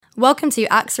Welcome to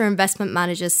AXA Investment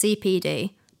Managers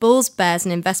CPD, Bulls, Bears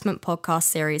and Investment podcast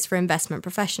series for investment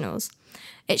professionals.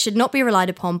 It should not be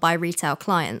relied upon by retail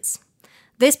clients.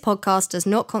 This podcast does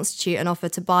not constitute an offer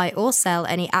to buy or sell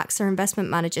any AXA Investment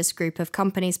Managers group of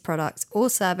companies, products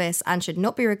or service and should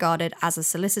not be regarded as a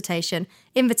solicitation,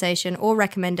 invitation or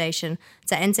recommendation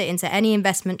to enter into any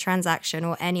investment transaction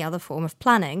or any other form of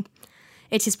planning.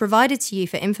 It is provided to you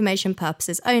for information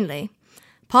purposes only.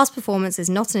 Past performance is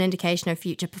not an indication of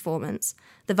future performance.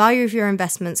 The value of your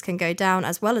investments can go down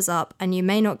as well as up, and you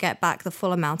may not get back the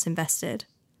full amount invested.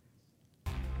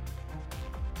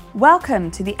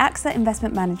 Welcome to the AXA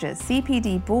Investment Managers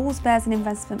CPD Bulls, Bears and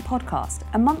Investment podcast,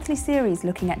 a monthly series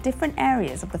looking at different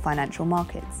areas of the financial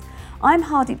markets. I'm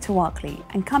Hardeep Tawakli,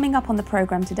 and coming up on the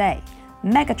programme today,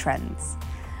 megatrends.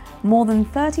 More than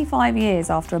 35 years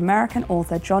after American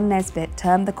author John Nesbitt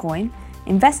termed the coin,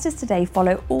 investors today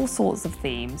follow all sorts of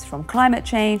themes, from climate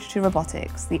change to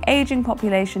robotics, the ageing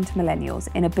population to millennials,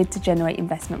 in a bid to generate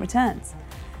investment returns.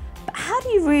 But how do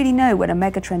you really know when a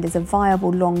megatrend is a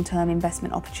viable long-term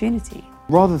investment opportunity?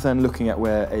 Rather than looking at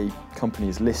where a company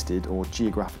is listed or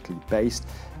geographically based,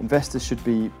 investors should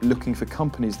be looking for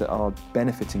companies that are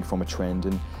benefiting from a trend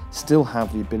and still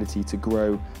have the ability to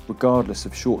grow regardless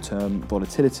of short-term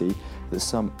volatility that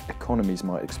some economies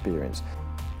might experience.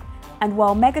 And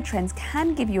while megatrends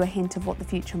can give you a hint of what the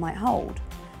future might hold,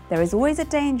 there is always a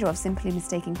danger of simply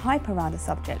mistaking hype around a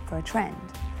subject for a trend.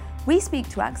 We speak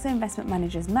to AXA Investment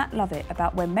Managers Matt Lovett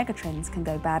about when megatrends can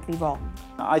go badly wrong.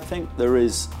 I think there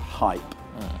is hype,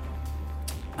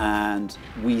 and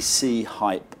we see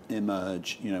hype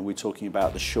emerge. You know, we're talking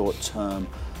about the short term.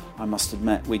 I must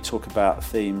admit, we talk about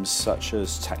themes such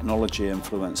as technology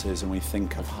influences, and we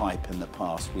think of hype in the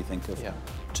past. We think of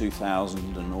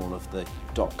 2000 and all of the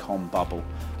dot-com bubble,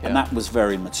 and that was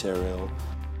very material.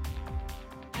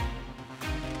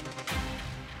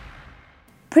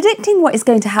 Predicting what is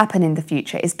going to happen in the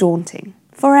future is daunting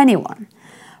for anyone.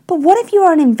 But what if you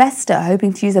are an investor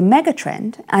hoping to use a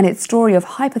megatrend and its story of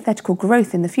hypothetical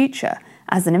growth in the future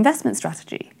as an investment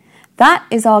strategy? That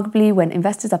is arguably when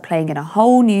investors are playing in a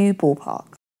whole new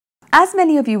ballpark. As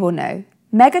many of you will know,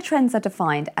 megatrends are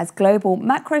defined as global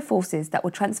macro forces that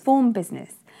will transform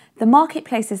business, the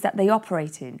marketplaces that they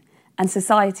operate in, and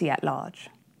society at large.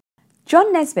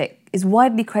 John Nesbitt is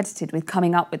widely credited with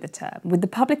coming up with the term, with the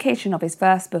publication of his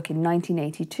first book in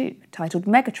 1982, titled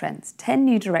Megatrends: 10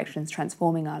 New Directions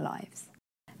Transforming Our Lives.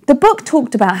 The book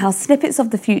talked about how snippets of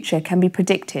the future can be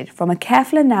predicted from a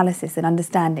careful analysis and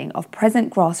understanding of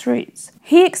present grassroots.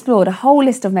 He explored a whole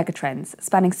list of megatrends,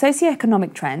 spanning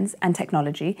socioeconomic trends and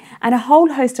technology, and a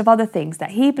whole host of other things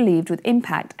that he believed would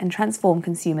impact and transform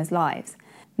consumers' lives.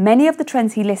 Many of the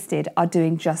trends he listed are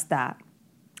doing just that.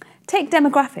 Take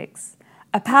demographics,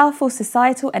 a powerful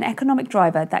societal and economic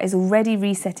driver that is already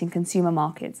resetting consumer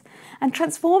markets and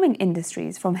transforming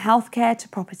industries from healthcare to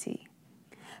property.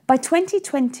 By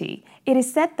 2020, it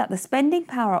is said that the spending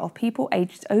power of people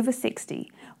aged over 60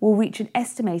 will reach an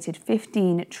estimated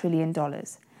 $15 trillion,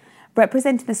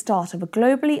 representing the start of a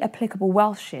globally applicable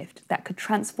wealth shift that could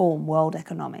transform world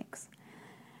economics.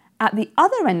 At the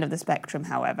other end of the spectrum,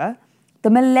 however,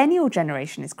 the millennial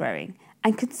generation is growing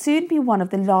and could soon be one of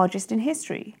the largest in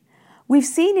history. We've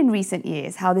seen in recent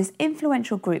years how this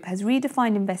influential group has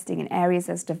redefined investing in areas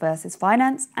as diverse as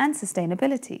finance and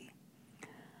sustainability.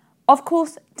 Of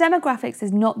course, demographics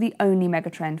is not the only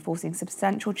megatrend forcing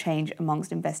substantial change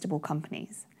amongst investable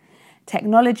companies.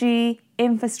 Technology,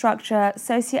 infrastructure,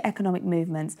 socio-economic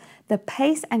movements, the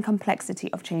pace and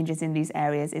complexity of changes in these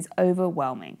areas is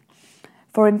overwhelming.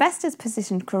 For investors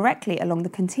positioned correctly along the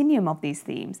continuum of these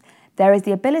themes, there is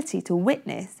the ability to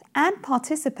witness and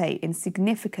participate in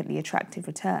significantly attractive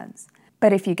returns.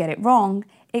 But if you get it wrong,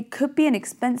 it could be an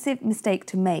expensive mistake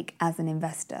to make as an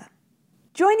investor.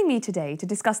 Joining me today to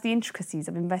discuss the intricacies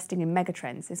of investing in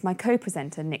megatrends is my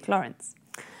co-presenter, Nick Lawrence.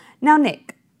 Now,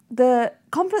 Nick, the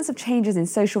confluence of changes in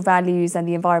social values and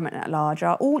the environment at large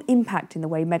are all impacting the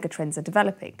way megatrends are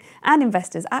developing and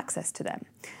investors' access to them.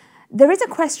 There is a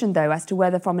question, though, as to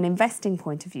whether, from an investing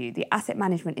point of view, the asset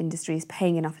management industry is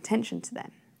paying enough attention to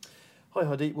them. Hi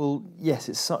Hardeep. Well, yes,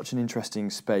 it's such an interesting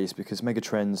space because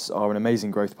megatrends are an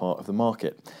amazing growth part of the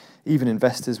market. Even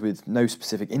investors with no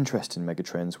specific interest in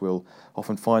megatrends will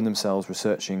often find themselves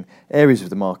researching areas of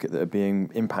the market that are being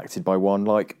impacted by one,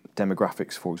 like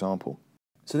demographics, for example.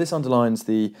 So this underlines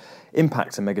the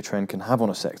impact a megatrend can have on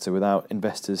a sector without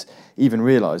investors even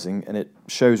realising, and it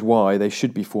shows why they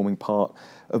should be forming part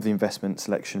of the investment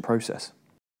selection process.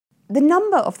 The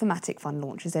number of thematic fund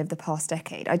launches over the past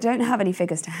decade, I don't have any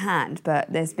figures to hand,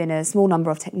 but there's been a small number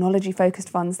of technology-focused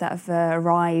funds that have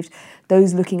arrived,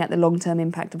 those looking at the long-term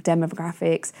impact of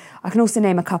demographics. I can also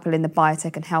name a couple in the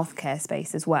biotech and healthcare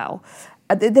space as well.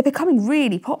 They're becoming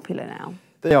really popular now.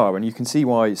 They are, and you can see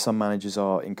why some managers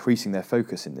are increasing their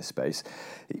focus in this space.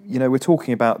 You know, we're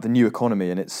talking about the new economy,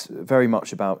 and it's very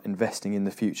much about investing in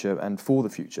the future and for the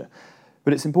future.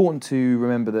 But it's important to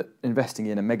remember that investing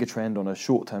in a megatrend on a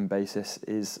short-term basis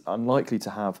is unlikely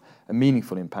to have a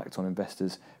meaningful impact on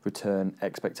investors' return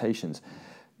expectations.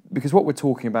 Because what we're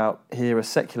talking about here are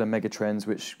secular megatrends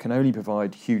which can only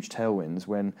provide huge tailwinds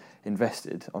when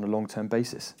invested on a long-term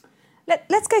basis.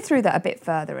 Let's go through that a bit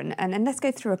further and let's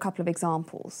go through a couple of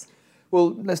examples.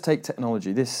 Well, let's take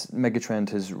technology. This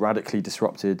megatrend has radically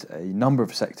disrupted a number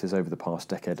of sectors over the past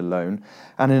decade alone,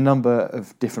 and in a number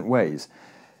of different ways.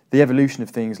 The evolution of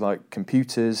things like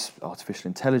computers, artificial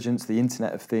intelligence, the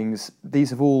Internet of Things, these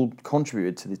have all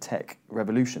contributed to the tech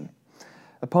revolution.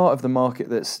 A part of the market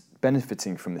that's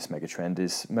benefiting from this megatrend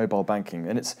is mobile banking,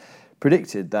 and it's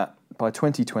predicted that by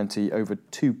 2020, over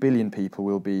 2 billion people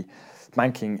will be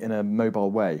banking in a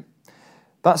mobile way.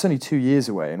 That's only 2 years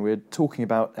away, and we're talking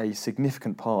about a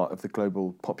significant part of the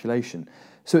global population.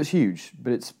 So it's huge,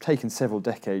 but it's taken several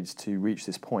decades to reach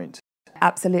this point.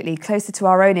 Absolutely. Closer to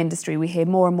our own industry, we hear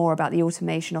more and more about the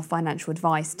automation of financial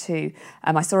advice too.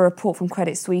 I saw a report from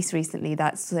Credit Suisse recently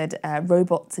that said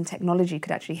robots and technology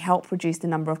could actually help reduce the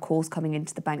number of calls coming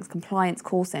into the bank's compliance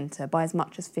call centre by as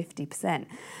much as 50%.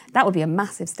 That would be a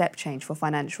massive step change for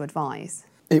financial advice.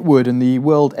 It would, and the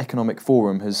World Economic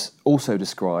Forum has also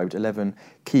described 11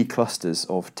 key clusters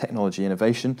of technology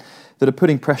innovation that are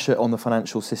putting pressure on the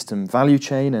financial system value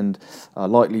chain and are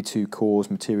likely to cause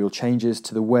material changes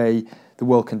to the way the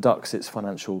world conducts its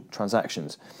financial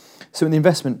transactions. So in the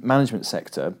investment management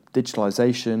sector,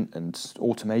 digitalisation and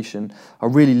automation are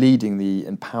really leading the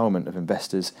empowerment of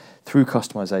investors through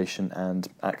customisation and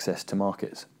access to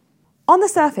markets. On the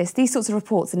surface, these sorts of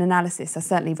reports and analysis are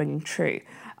certainly ringing true.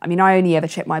 I mean, I only ever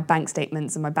check my bank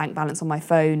statements and my bank balance on my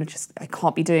phone, which I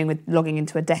can't be doing with logging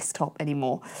into a desktop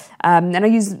anymore. And I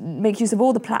make use of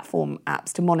all the platform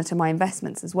apps to monitor my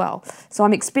investments as well. So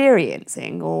I'm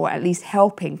experiencing, or at least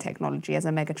helping technology as a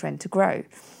megatrend to grow.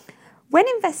 When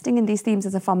investing in these themes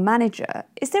as a fund manager,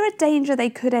 is there a danger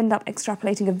they could end up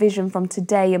extrapolating a vision from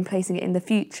today and placing it in the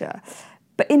future?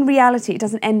 But in reality, it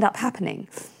doesn't end up happening.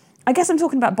 I guess I'm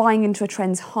talking about buying into a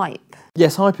trend's hype.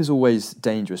 Yes, hype is always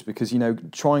dangerous because,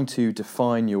 trying to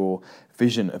define your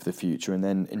vision of the future and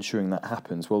then ensuring that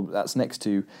happens, well, that's next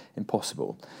to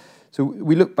impossible. So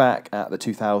we look back at the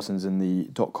 2000s and the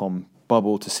dot-com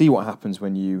bubble to see what happens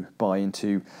when you buy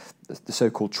into the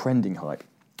so-called trending hype.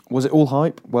 Was it all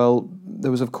hype? Well,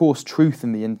 there was, of course, truth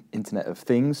in the Internet of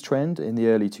Things trend in the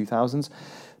early 2000s,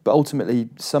 but ultimately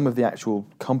some of the actual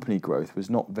company growth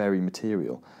was not very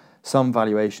material. Some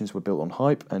valuations were built on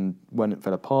hype, and when it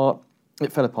fell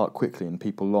apart quickly and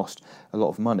people lost a lot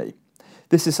of money.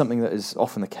 This is something that is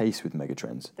often the case with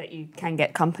megatrends. That you can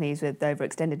get companies with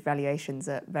overextended valuations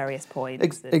at various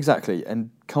points. Exactly,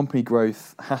 and company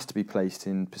growth has to be placed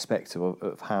in perspective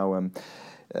of how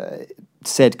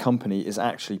said company is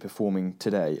actually performing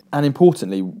today. And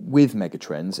importantly, with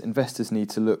megatrends, investors need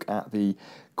to look at the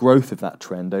growth of that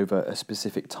trend over a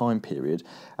specific time period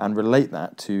and relate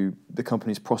that to the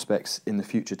company's prospects in the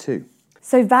future too.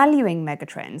 So valuing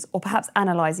megatrends, or perhaps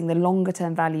analysing the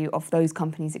longer-term value of those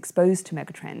companies exposed to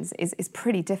megatrends is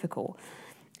pretty difficult.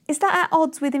 Is that at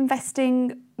odds with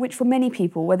investing, which for many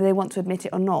people, whether they want to admit it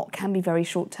or not, can be very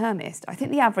short-termist? I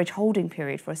think the average holding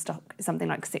period for a stock is something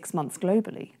like 6 months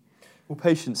globally. Well,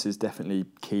 patience is definitely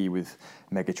key with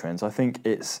megatrends. I think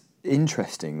it's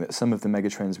interesting that some of the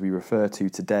megatrends we refer to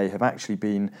today have actually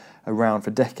been around for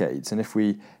decades. And if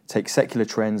we take secular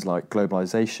trends like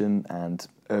globalisation and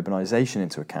urbanisation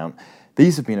into account,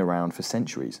 these have been around for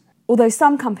centuries. Although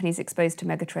some companies exposed to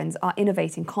megatrends are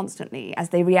innovating constantly as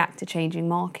they react to changing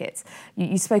markets.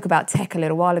 You spoke about tech a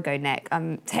little while ago, Nick.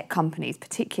 Tech companies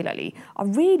particularly are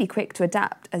really quick to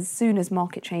adapt as soon as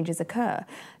market changes occur.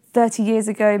 30 years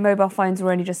ago, mobile phones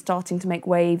were only just starting to make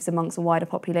waves amongst a wider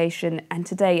population, and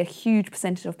today a huge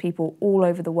percentage of people all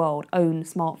over the world own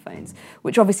smartphones,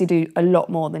 which obviously do a lot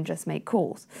more than just make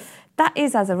calls. That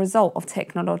is as a result of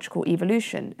technological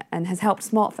evolution and has helped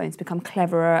smartphones become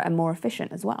cleverer and more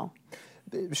efficient as well.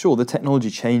 Sure, the technology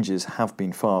changes have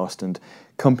been fast and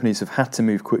companies have had to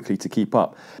move quickly to keep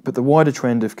up, but the wider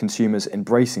trend of consumers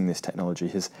embracing this technology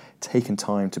has taken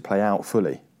time to play out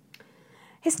fully.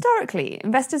 Historically,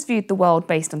 investors viewed the world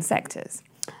based on sectors.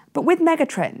 But with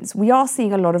megatrends, we are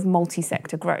seeing a lot of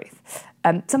multi-sector growth.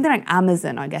 Something like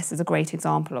Amazon, I guess, is a great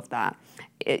example of that.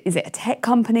 Is it a tech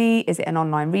company? Is it an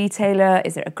online retailer?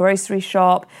 Is it a grocery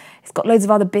shop? It's got loads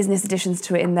of other business additions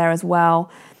to it in there as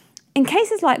well. In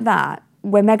cases like that,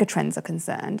 where megatrends are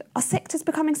concerned, are sectors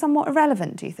becoming somewhat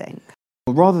irrelevant, do you think?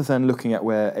 Well, rather than looking at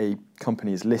where a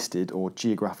company is listed or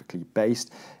geographically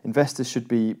based, investors should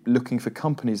be looking for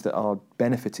companies that are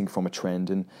benefiting from a trend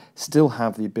and still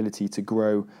have the ability to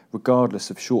grow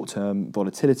regardless of short-term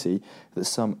volatility that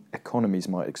some economies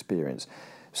might experience.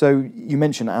 So you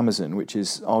mentioned Amazon, which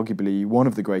is arguably one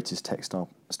of the greatest tech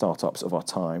startups of our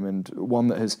time and one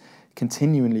that has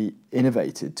continually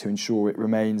innovated to ensure it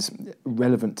remains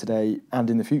relevant today and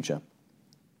in the future.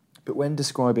 But when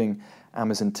describing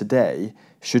Amazon today,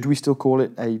 should we still call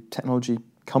it a technology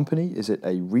company? Is it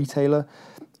a retailer,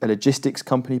 a logistics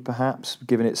company perhaps,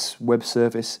 given its web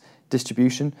service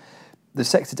distribution? The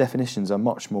sector definitions are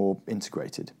much more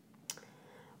integrated.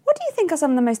 What do you think are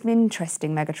some of the most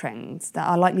interesting megatrends that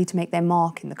are likely to make their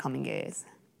mark in the coming years?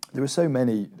 There are so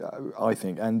many, I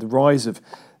think, and the rise of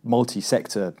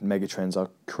multi-sector megatrends are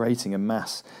creating a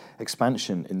mass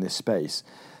expansion in this space.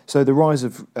 So the rise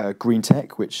of green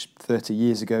tech, which 30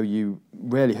 years ago you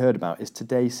rarely heard about, is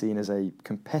today seen as a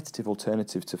competitive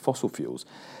alternative to fossil fuels.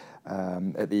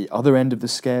 At the other end of the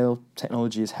scale,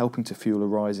 technology is helping to fuel a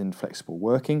rise in flexible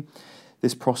working.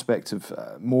 This prospect of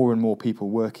more and more people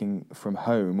working from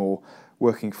home or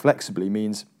working flexibly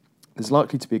means there's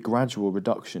likely to be a gradual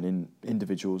reduction in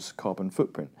individuals' carbon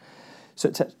footprint.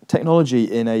 So technology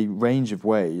in a range of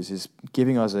ways is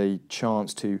giving us a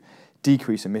chance to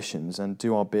decrease emissions and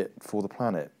do our bit for the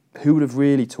planet. Who would have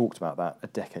really talked about that a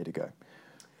decade ago?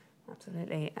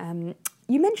 Absolutely.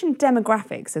 You mentioned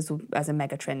demographics as a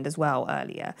megatrend as well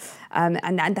earlier,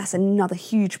 and that's another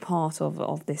huge part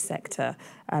of this sector,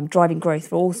 driving growth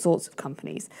for all sorts of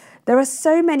companies. There are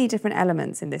so many different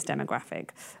elements in this demographic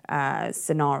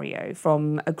scenario,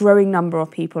 from a growing number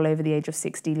of people over the age of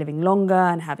 60 living longer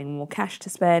and having more cash to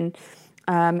spend,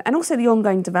 and also the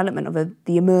ongoing development of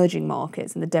the emerging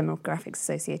markets and the demographics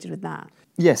associated with that.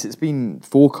 Yes, it's been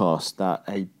forecast that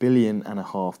 1.5 billion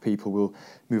people will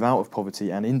move out of poverty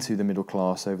and into the middle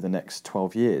class over the next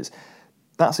 12 years.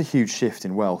 That's a huge shift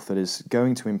in wealth that is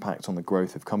going to impact on the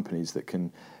growth of companies that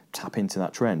can tap into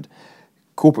that trend.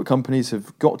 Corporate companies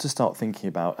have got to start thinking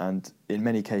about and, in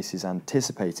many cases,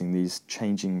 anticipating these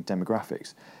changing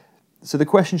demographics. So the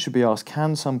question should be asked,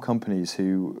 can some companies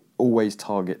who always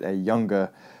target a younger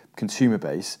consumer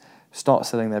base start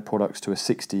selling their products to a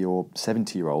 60 or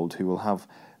 70-year-old who will have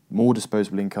more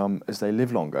disposable income as they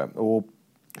live longer? Or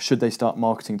should they start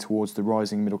marketing towards the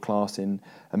rising middle class in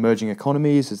emerging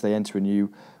economies as they enter a new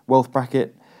wealth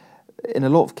bracket? In a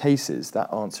lot of cases,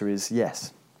 that answer is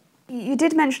yes. You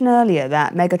did mention earlier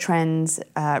that megatrends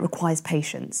requires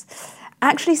patience.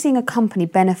 Actually seeing a company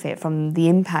benefit from the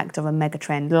impact of a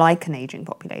megatrend like an ageing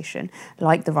population,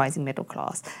 like the rising middle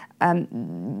class,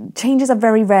 changes are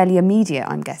very rarely immediate,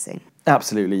 I'm guessing.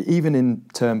 Absolutely. Even in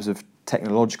terms of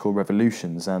technological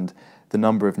revolutions and the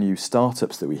number of new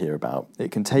startups that we hear about, it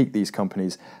can take these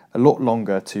companies a lot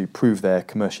longer to prove their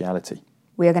commerciality.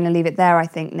 We are going to leave it there, I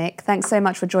think, Nick. Thanks so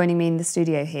much for joining me in the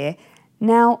studio here.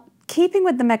 Now, keeping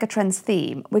with the megatrends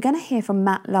theme, we're going to hear from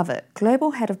Matt Lovett,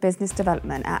 Global Head of Business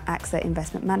Development at AXA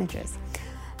Investment Managers.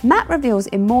 Matt reveals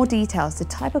in more details the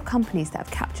type of companies that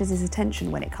have captured his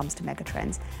attention when it comes to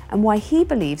megatrends and why he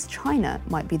believes China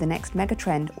might be the next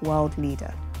megatrend world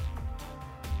leader.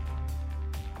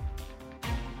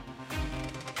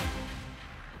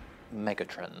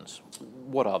 Megatrends,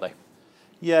 what are they?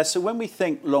 Yeah, so when we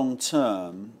think long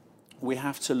term, we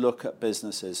have to look at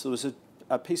businesses. There was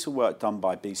a piece of work done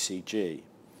by BCG.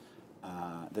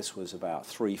 This was about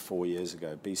 3-4 years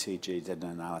ago. BCG did an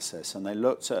analysis and they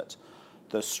looked at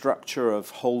the structure of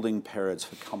holding periods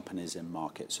for companies in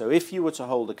market. So if you were to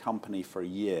hold a company for a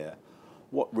year,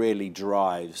 what really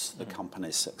drives the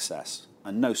company's success?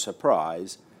 And no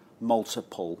surprise,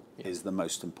 multiple is the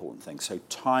most important thing. So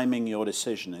timing your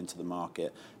decision into the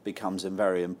market becomes a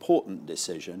very important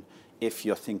decision if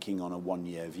you're thinking on a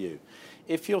 1-year view.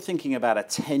 If you're thinking about a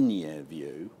 10-year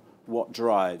view, what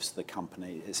drives the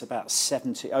company is about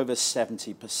over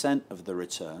 70% of the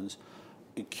returns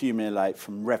accumulate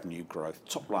from revenue growth,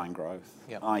 top line growth,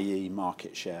 i.e.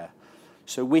 market share.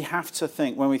 So we have to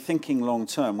think, when we're thinking long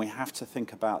term, we have to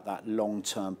think about that long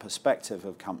term perspective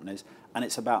of companies, and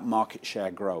it's about market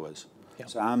share growers.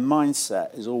 So our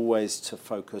mindset is always to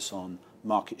focus on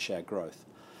market share growth.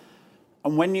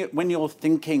 And when you're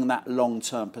thinking that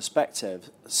long-term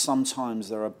perspective, sometimes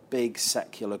there are big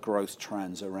secular growth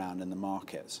trends around in the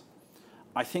markets.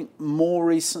 I think more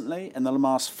recently, in the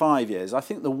last 5 years, I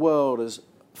think the world as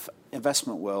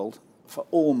investment world, for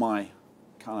all my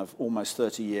kind of almost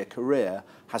 30-year career,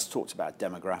 has talked about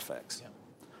demographics. Yeah.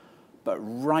 But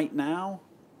right now,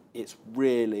 it's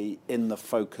really in the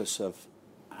focus of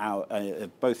our,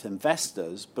 both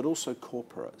investors, but also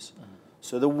corporates. Mm-hmm.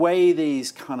 So the way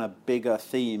these kind of bigger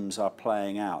themes are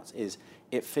playing out is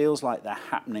it feels like they're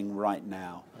happening right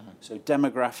now. Mm-hmm. So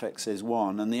demographics is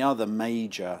one, and the other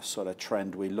major sort of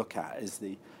trend we look at is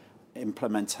the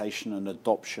implementation and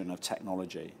adoption of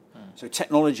technology. Mm. So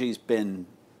technology's been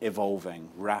evolving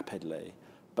rapidly,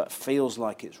 but feels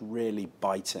like it's really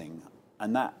biting.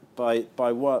 And that, by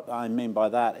what I mean by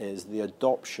that is the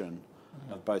adoption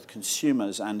of both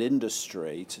consumers and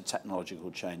industry to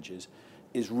technological changes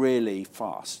is really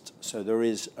fast. So there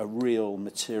is a real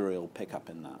material pickup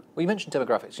in that. Well, you mentioned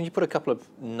demographics. Can you put a couple of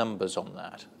numbers on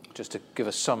that, just to give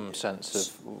us some sense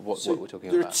of what we're talking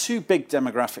about? There are two big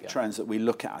demographic trends that we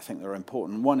look at, I think, that are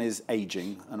important. One is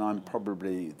aging, and I'm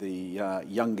probably the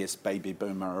youngest baby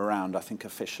boomer around. I think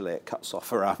officially it cuts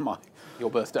off around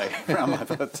your birthday. around my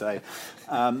birthday.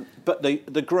 But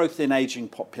the growth in aging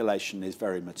population is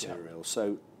very material. Yeah.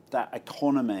 So that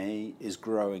economy is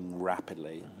growing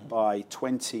rapidly. Mm-hmm. By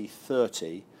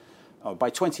 2020,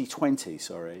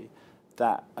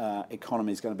 that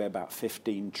economy is going to be about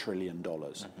 $15 trillion.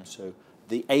 Mm-hmm. So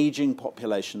the aging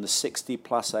population, the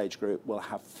 60-plus age group, will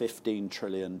have $15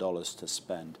 trillion to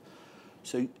spend.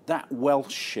 So that wealth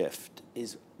shift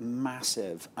is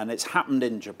massive, and it's happened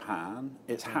in Japan.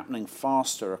 It's happening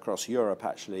faster across Europe,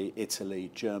 actually,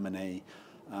 Italy, Germany,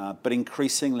 but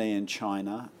increasingly in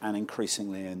China and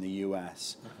increasingly in the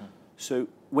US. Mm-hmm. So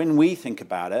when we think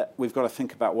about it, we've got to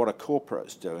think about what are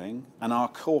corporates doing, and are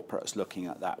corporates looking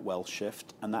at that wealth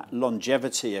shift, and that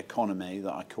longevity economy,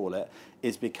 that I call it,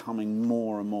 is becoming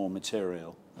more and more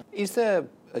material. Is there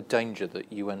a danger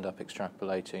that you end up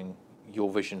extrapolating your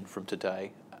vision from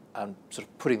today and sort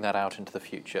of putting that out into the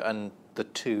future, and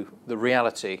the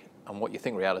reality and what you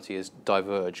think reality is,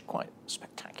 diverge quite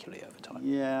spectacularly over time?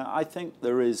 Yeah, I think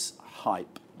there is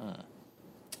hype.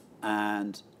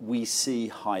 And we see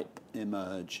hype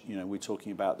emerge. You know, we're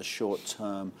talking about the short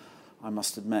term. I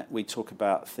must admit, we talk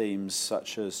about themes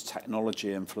such as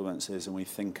technology influences, and we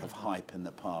think of hype in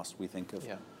the past. We think of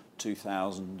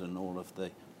 2000 and all of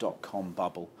the dot-com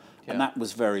bubble. Yeah. And that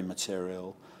was very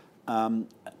material.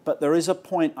 But there is a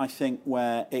point, I think,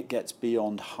 where it gets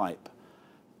beyond hype.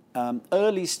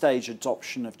 Early stage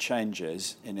adoption of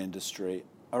changes in industry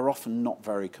are often not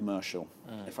very commercial.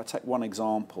 If I take one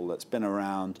example that's been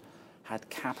around, had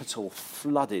capital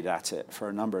flooded at it for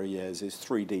a number of years, is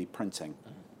 3D printing.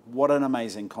 What an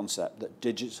amazing concept that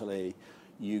digitally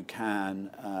you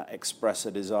can express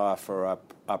a desire for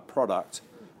a product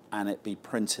and it be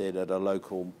printed at a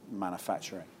local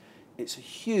manufacturing. It's a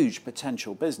huge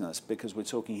potential business because we're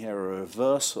talking here a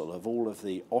reversal of all of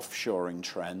the offshoring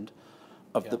trend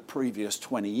of the previous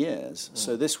 20 years.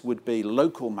 So this would be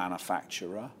local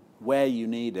manufacturer, where you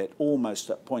need it, almost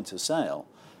at point of sale,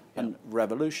 and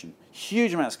revolution.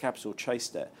 Huge amounts of capital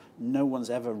chased it. No one's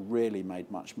ever really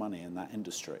made much money in that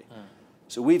industry.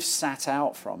 So we've sat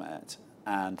out from it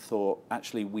and thought,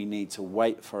 actually, we need to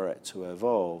wait for it to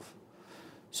evolve.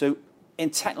 So in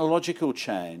technological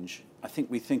change, I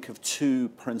think we think of two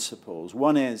principles.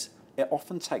 One is it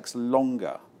often takes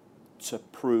longer to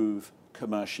prove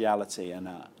commerciality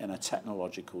in a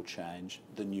technological change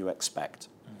than you expect.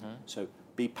 So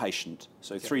be patient.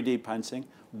 So 3D printing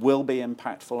will be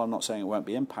impactful. I'm not saying it won't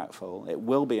be impactful. It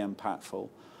will be impactful,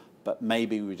 but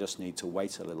maybe we just need to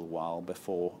wait a little while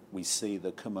before we see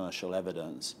the commercial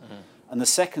evidence. And the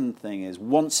second thing is,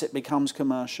 once it becomes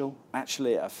commercial,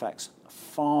 actually it affects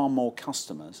far more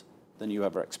customers than you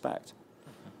ever expect.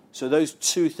 So those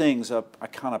two things are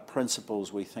kind of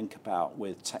principles we think about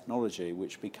with technology,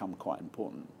 which become quite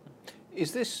important.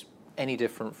 Is this any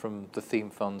different from the theme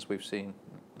funds we've seen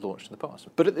launched in the past?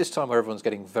 But at this time where everyone's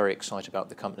getting very excited about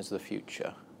the companies of the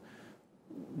future,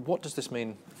 what does this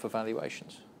mean for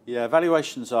valuations? Yeah,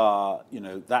 valuations are,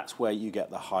 that's where you get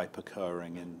the hype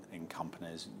occurring in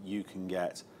companies. You can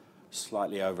get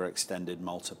slightly overextended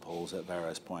multiples at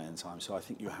various points in time. So I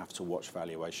think you have to watch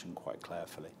valuation quite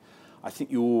carefully. I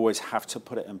think you always have to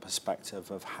put it in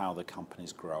perspective of how the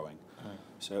company's growing.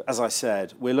 So as I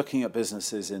said, we're looking at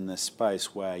businesses in this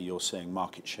space where you're seeing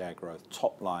market share growth,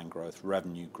 top line growth,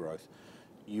 revenue growth.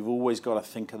 You've always got to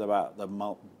think about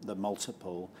the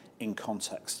multiple in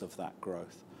context of that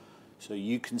growth. So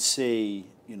you can see,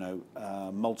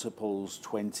 multiples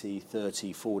 20,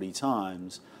 30, 40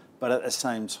 times, but at the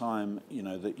same time,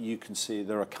 that you can see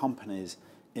there are companies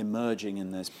emerging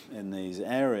in these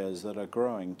areas that are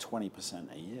growing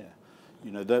 20% a year.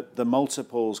 The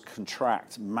multiples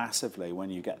contract massively when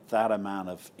you get that amount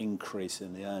of increase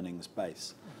in the earnings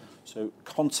base. So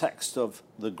context of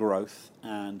the growth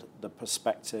and the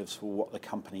perspectives for what the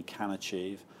company can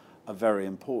achieve are very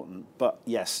important. But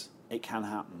yes, it can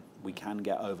happen. We can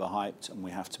get overhyped, and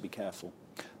we have to be careful.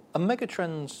 Are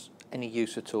megatrends any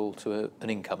use at all to an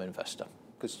income investor?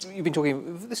 Because you've been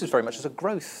talking, this is very much as a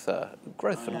growth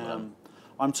phenomenon.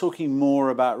 I'm talking more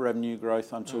about revenue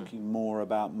growth. I'm talking more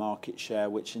about market share,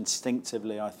 which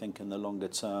instinctively I think in the longer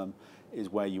term is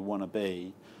where you want to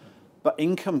be. But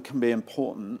income can be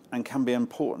important and can be an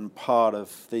important part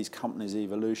of these companies'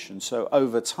 evolution. So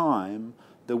over time,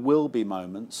 there will be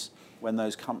moments when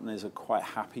those companies are quite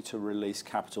happy to release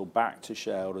capital back to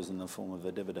shareholders in the form of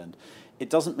a dividend. It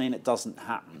doesn't mean it doesn't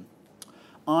happen.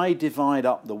 I divide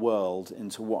up the world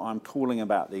into what I'm calling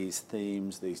about these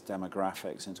themes, these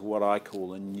demographics, into what I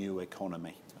call a new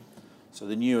economy. So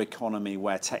the new economy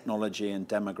where technology and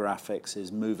demographics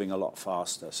is moving a lot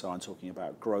faster. So I'm talking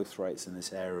about growth rates in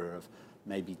this area of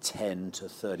maybe 10 to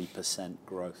 30%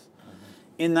 growth.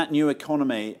 In that new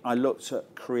economy, I looked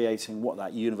at creating what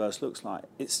that universe looks like.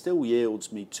 It still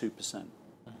yields me 2%.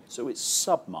 So it's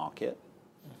sub-market.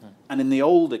 And in the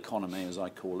old economy, as I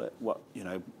call it,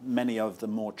 many of the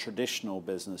more traditional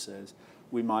businesses,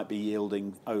 we might be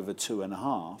yielding over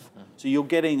 2.5. So you're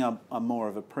getting a more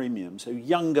of a premium. So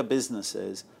younger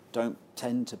businesses don't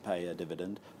tend to pay a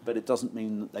dividend, but it doesn't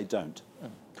mean that they don't.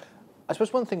 I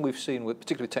suppose one thing we've seen, with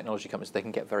particularly technology companies, they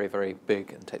can get very, very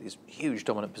big and take these huge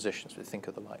dominant positions. We think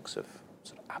of the likes of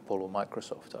sort of Apple or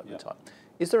Microsoft over time.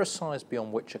 Is there a size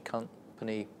beyond which a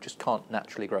company just can't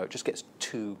naturally grow? It just gets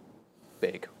too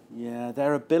big? Yeah,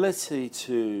 their ability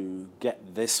to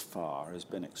get this far has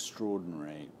been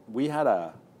extraordinary. We had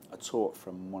a talk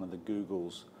from one of the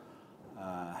Google's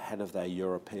head of their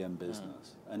European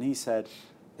business, and he said,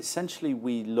 essentially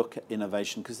we look at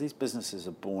innovation, because these businesses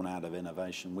are born out of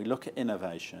innovation. We look at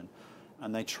innovation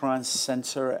and they try and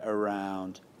center it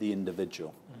around the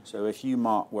individual. So if you,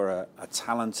 Mark, were a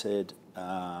talented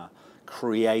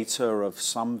creator of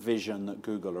some vision that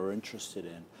Google are interested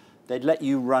in, they'd let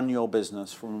you run your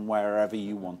business from wherever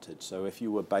you wanted. So if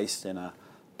you were based in a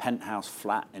penthouse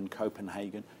flat in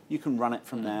Copenhagen, you can run it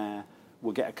from there.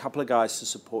 We'll get a couple of guys to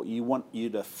support you. We want you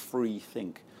to free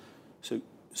think. So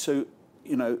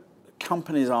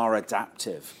companies are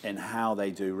adaptive in how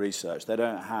they do research. They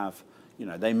don't have,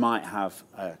 they might have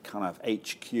a kind of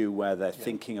HQ where they're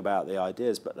thinking about the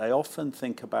ideas, but they often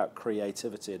think about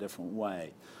creativity a different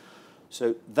way.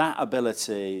 So that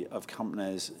ability of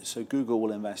companies, so Google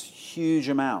will invest huge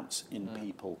amounts in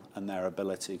people and their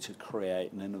ability to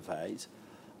create and innovate,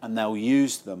 and they'll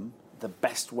use them the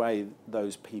best way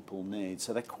those people need.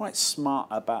 So they're quite smart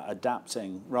about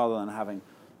adapting rather than having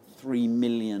 3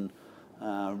 million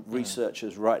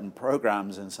researchers writing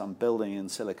programs in some building in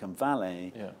Silicon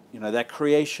Valley. Their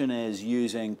creation is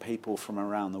using people from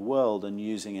around the world and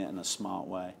using it in a smart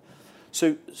way.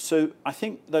 So I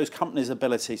think those companies'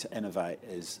 ability to innovate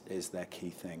is their key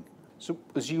thing. So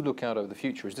as you look out over the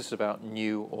future, is this about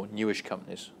new or newish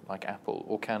companies like Apple,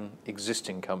 or can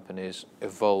existing companies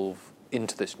evolve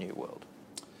into this new world?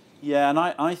 Yeah, and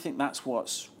I think that's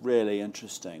what's really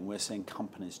interesting. We're seeing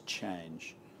companies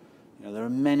change. There are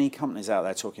many companies out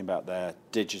there talking about their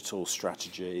digital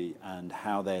strategy and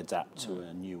how they adapt to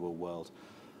a newer world.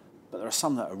 But there are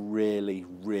some that are really,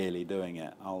 really doing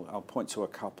it. I'll point to a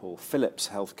couple. Philips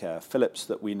Healthcare. Philips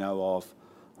that we know of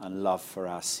and love for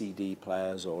our CD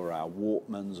players or our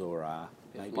Walkmans or our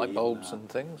light bulbs and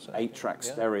things. 8-track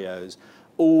stereos.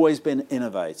 Always been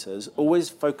innovators, always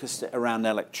focused it around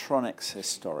electronics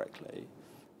historically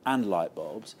and light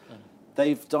bulbs.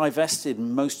 They've divested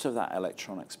most of that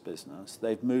electronics business.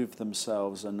 They've moved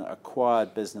themselves and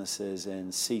acquired businesses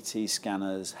in CT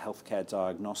scanners, healthcare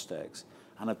diagnostics,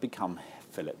 and have become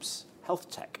Philips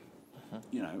Health Tech.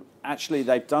 Actually,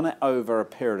 they've done it over a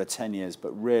period of 10 years,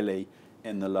 but really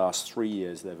in the last 3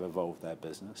 years, they've evolved their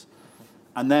business.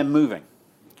 And they're moving.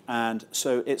 And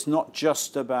so it's not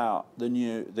just about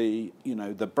the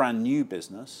brand new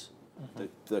business,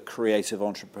 the creative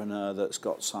entrepreneur that's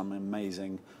got some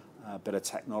amazing bit of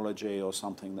technology or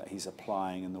something that he's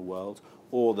applying in the world,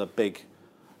 or the big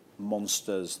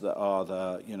monsters that are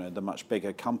the much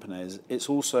bigger companies. It's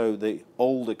also the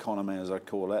old economy, as I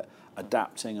call it,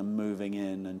 adapting and moving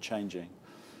in and changing.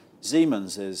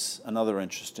 Siemens is another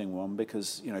interesting one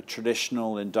because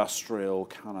traditional industrial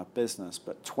kind of business,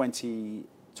 but 20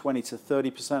 to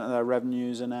 30% of their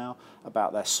revenues are now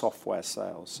about their software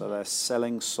sales. So they're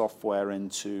selling software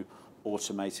into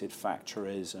automated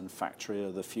factories and factory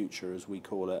of the future, as we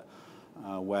call it,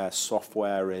 where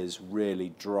software is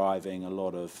really driving a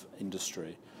lot of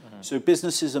industry. So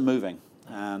businesses are moving,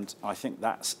 and I think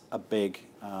that's a big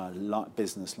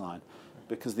business line,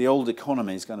 because the old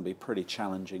economy is going to be a pretty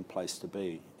challenging place to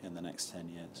be in the next 10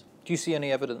 years. Do you see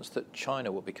any evidence that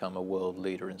China will become a world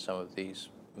leader in some of these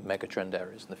megatrend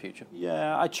areas in the future?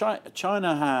 Yeah,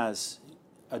 China has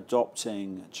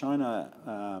adopting.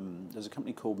 There's a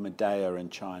company called Midea in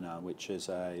China, which is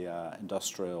a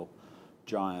industrial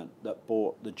giant that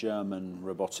bought the German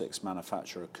robotics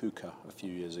manufacturer KUKA a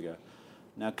few years ago.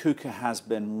 Now, KUKA has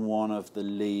been one of the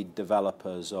lead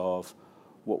developers of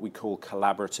what we call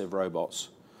collaborative robots.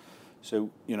 So,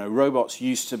 robots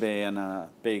used to be in a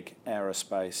big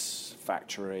aerospace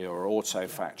factory or auto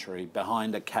factory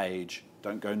behind a cage.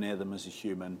 Don't go near them as a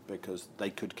human because they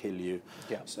could kill you.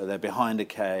 Yeah. So they're behind a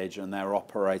cage and they're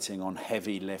operating on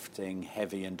heavy lifting,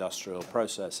 heavy industrial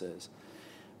processes.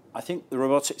 I think the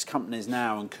robotics companies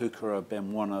now, and KUKA have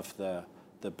been one of the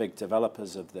big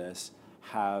developers of this,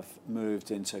 have moved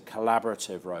into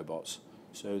collaborative robots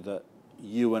so that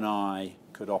you and I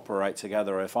could operate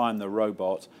together. If I'm the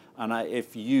robot and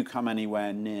if you come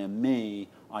anywhere near me,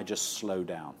 I just slow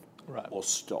down or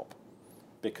stop,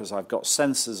 because I've got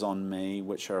sensors on me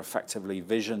which are effectively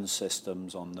vision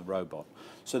systems on the robot.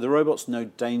 So the robot's no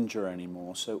danger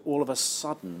anymore. So all of a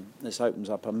sudden, this opens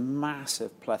up a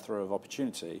massive plethora of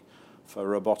opportunity for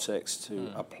robotics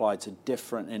to apply to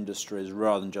different industries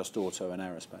rather than just auto and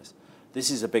aerospace. This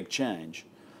is a big change.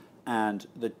 And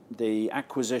the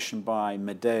acquisition by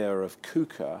Midea of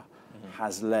KUKA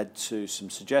has led to some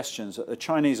suggestions that the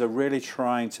Chinese are really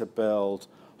trying to build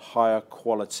higher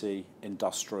quality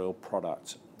industrial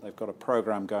product. They've got a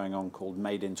program going on called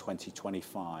Made in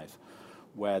 2025,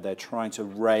 where they're trying to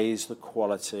raise the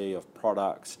quality of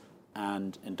products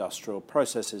and industrial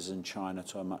processes in China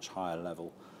to a much higher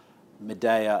level.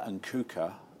 Midea and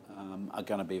KUKA are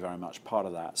going to be very much part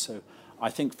of that. So I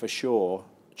think for sure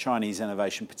Chinese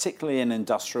innovation, particularly in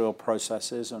industrial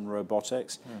processes and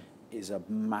robotics, is a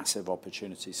massive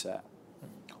opportunity set.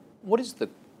 What is the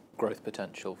growth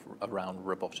potential around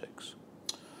robotics?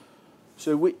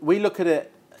 So we look at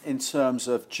it in terms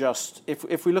of just,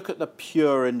 if we look at the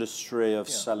pure industry of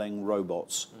selling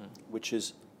robots, which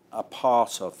is a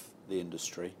part of the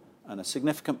industry and a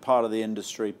significant part of the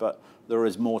industry, but there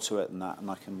is more to it than that,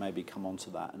 and I can maybe come on to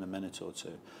that in a minute or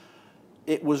two.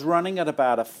 It was running at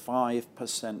about a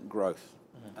 5% growth.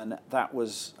 And that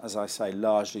was, as I say,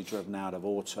 largely driven out of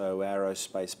auto,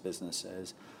 aerospace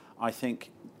businesses. I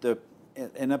think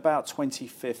in about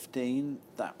 2015,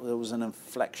 there was an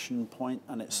inflection point,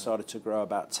 and it started to grow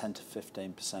about 10 to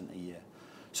 15% a year.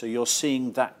 So you're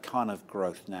seeing that kind of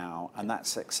growth now, and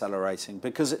that's accelerating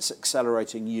because it's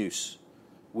accelerating use.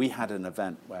 We had an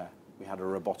event where we had a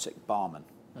robotic barman.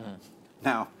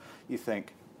 Now, you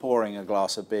think, pouring a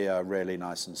glass of beer really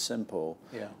nice and simple,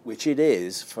 which it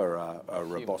is for a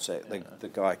robotic. The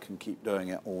guy can keep doing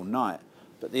it all night.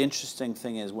 But the interesting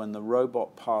thing is when the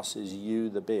robot passes you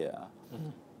the beer,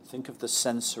 think of the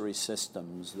sensory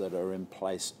systems that are in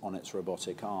place on its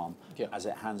robotic arm as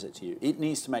it hands it to you. It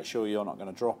needs to make sure you're not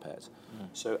going to drop it.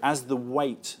 So as the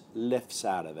weight lifts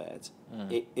out of it,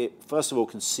 it first of all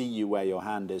can see you where your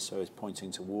hand is, so it's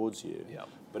pointing towards you.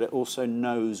 But it also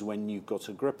knows when you've got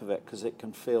a grip of it because it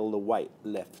can feel the weight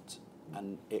lift,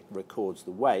 and it records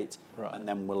the weight, and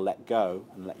then will let go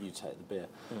and let you take the beer.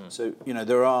 So,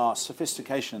 there are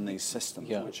sophistication in these systems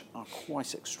which are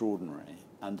quite extraordinary,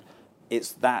 and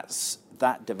that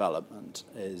development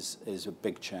is a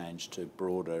big change to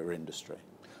broader industry.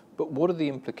 But what are the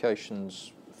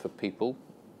implications for people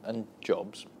and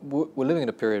jobs? We're living in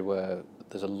a period where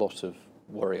there's a lot of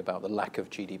worry about the lack of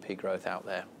GDP growth out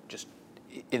there, just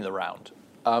in the round.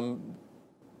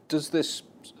 Does this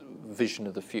vision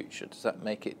of the future, does that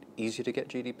make it easier to get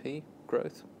GDP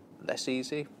growth? Less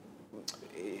easy?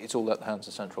 It's all at the hands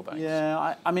of central banks.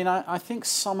 Yeah, I think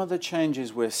some of the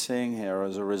changes we're seeing here are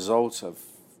as a result of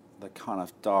the kind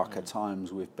of darker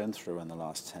times we've been through in the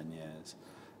last 10 years.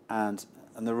 And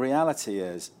the reality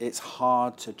is it's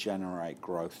hard to generate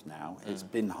growth now. It's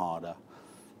been harder.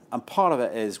 And part of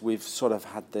it is we've sort of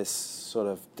had this sort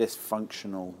of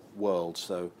dysfunctional world.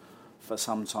 So for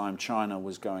some time, China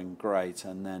was going great,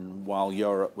 and then while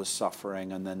Europe was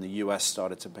suffering, and then the US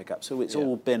started to pick up. So it's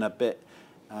all been a bit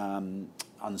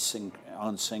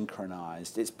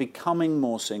unsynchronized. It's becoming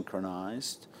more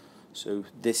synchronized. So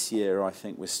this year, I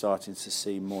think we're starting to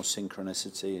see more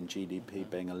synchronicity in GDP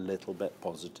being a little bit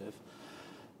positive.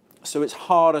 So it's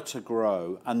harder to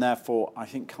grow, and therefore I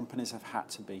think companies have had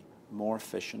to be more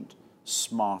efficient,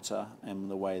 smarter in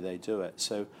the way they do it.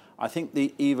 So I think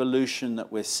the evolution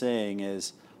that we're seeing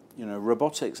is,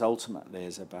 robotics ultimately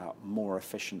is about more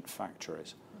efficient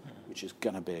factories. which is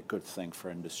going to be a good thing for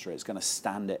industry. It's going to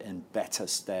stand it in better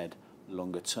stead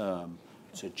longer term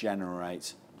to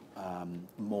generate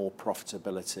more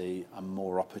profitability and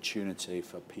more opportunity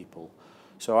for people.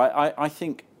 So I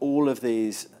think all of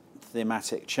these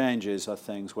thematic changes are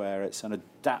things where it's an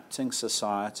adapting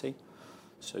society.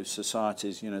 So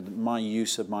societies, my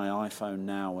use of my iPhone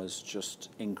now has just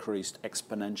increased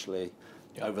exponentially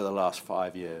over the last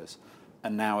 5 years.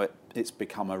 And now it's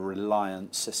become a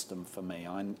reliant system for me.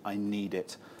 I need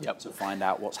it to find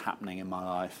out what's happening in my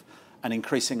life. And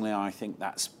increasingly, I think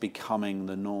that's becoming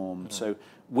the norm. So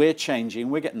we're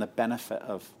changing. We're getting the benefit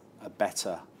of a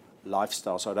better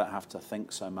lifestyle, so I don't have to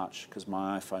think so much because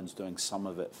my iPhone's doing some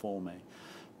of it for me.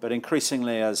 But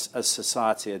increasingly, as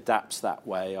society adapts that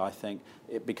way, I think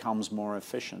it becomes more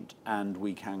efficient and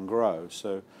we can grow.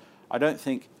 So I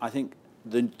think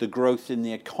the growth in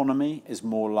the economy is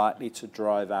more likely to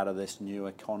drive out of this new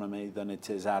economy than it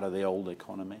is out of the old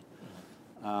economy.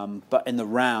 But in the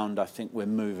round, I think we're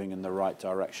moving in the right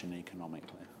direction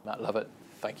economically. Matt, love it.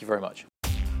 Thank you very much.